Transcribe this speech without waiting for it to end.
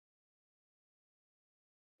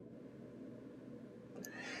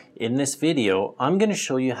In this video, I'm going to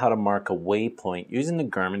show you how to mark a waypoint using the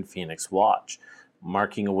Garmin FENIX watch.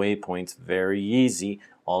 Marking a waypoint's very easy.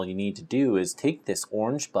 All you need to do is take this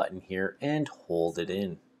orange button here and hold it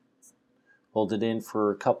in. Hold it in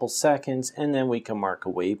for a couple seconds and then we can mark a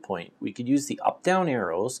waypoint. We could use the up-down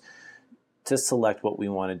arrows to select what we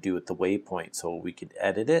want to do with the waypoint. So we could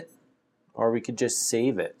edit it or we could just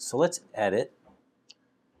save it. So let's edit.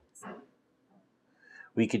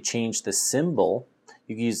 We could change the symbol.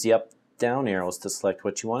 You can use the up-down arrows to select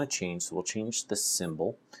what you want to change. So we'll change the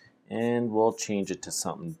symbol and we'll change it to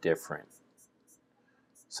something different.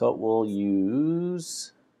 So we'll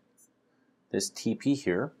use this TP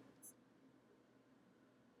here.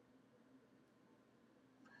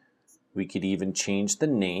 We could even change the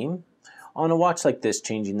name. On a watch like this,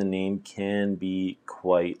 changing the name can be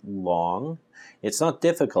quite long. It's not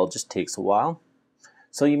difficult, it just takes a while.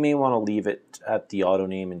 So you may want to leave it at the auto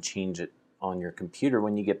name and change it on your computer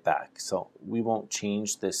when you get back. So we won't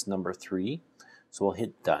change this number 3, so we'll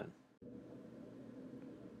hit done.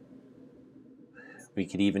 We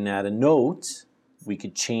could even add a note. We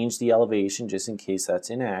could change the elevation just in case that's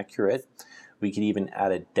inaccurate. We could even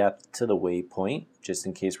add a depth to the waypoint just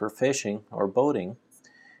in case we're fishing or boating.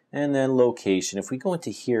 And then location. If we go into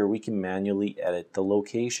here, we can manually edit the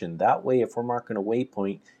location. That way, if we're marking a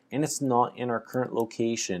waypoint and it's not in our current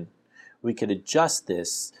location, we could adjust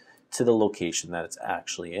this to the location that it's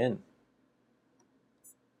actually in.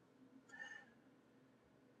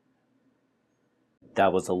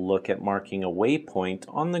 That was a look at marking a waypoint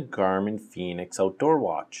on the Garmin FENIX outdoor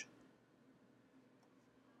watch.